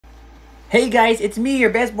Hey guys, it's me, your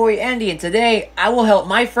best boy Andy, and today I will help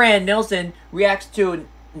my friend Nelson react to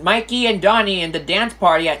Mikey and Donnie in the dance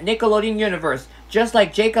party at Nickelodeon Universe, just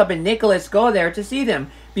like Jacob and Nicholas go there to see them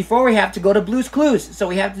before we have to go to Blue's Clues, so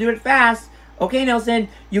we have to do it fast. Okay, Nelson,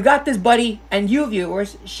 you got this, buddy, and you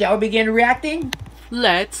viewers, shall we begin reacting?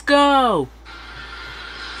 Let's go!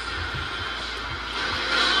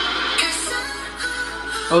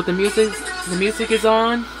 Oh, the music is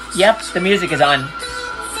on? Yep, the music is on.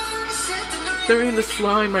 They're in the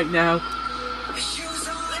slime right now.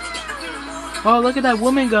 Oh, look at that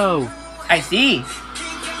woman go! I see.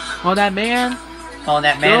 Oh, that man! Oh,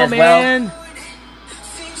 that man Go, as man.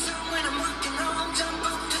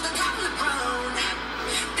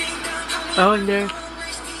 well. Oh, and there.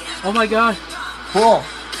 Oh my god. Cool.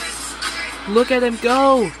 Look at him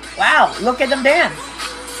go! Wow, look at them dance.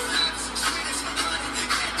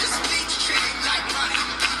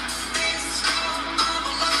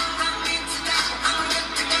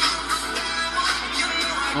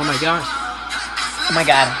 Oh my gosh. Oh my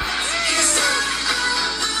god.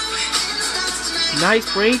 Nice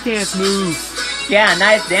breakdance move. Yeah,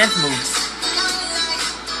 nice dance move.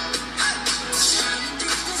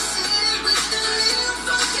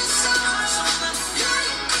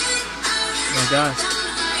 Oh my gosh.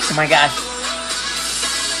 Oh my gosh.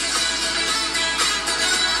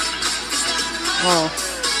 Oh,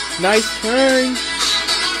 nice turn.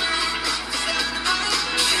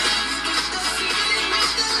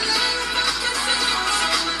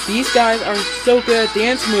 These guys are so good at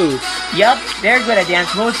dance moves. Yup, they're good at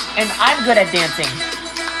dance moves, and I'm good at dancing.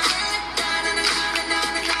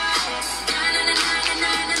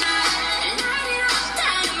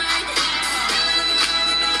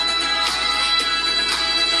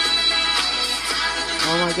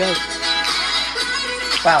 Oh my god.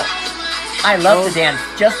 Wow, I love to dance,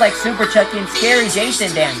 just like Super Chucky and Scary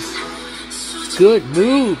Jason dance. Good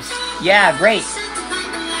moves. Yeah, great.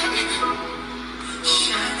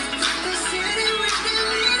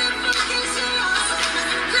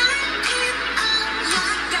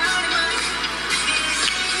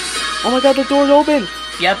 Oh my god, the door's open.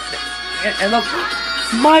 Yep, and look,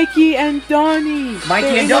 Mikey and Donnie. Mikey They're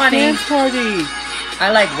and in Donnie. The dance party. I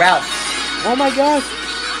like Ralph. Oh my gosh.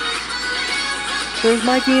 There's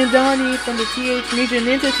Mikey and Donnie from the Teenage Mutant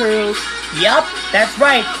Ninja Turtles. Yup, that's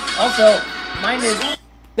right. Also, mine is...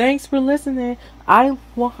 Thanks for listening. I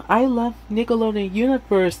love Nickelodeon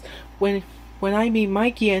Universe when I meet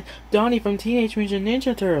Mikey and Donnie from Teenage Mutant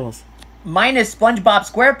Ninja Turtles. Mine is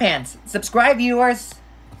SpongeBob SquarePants. Subscribe, viewers.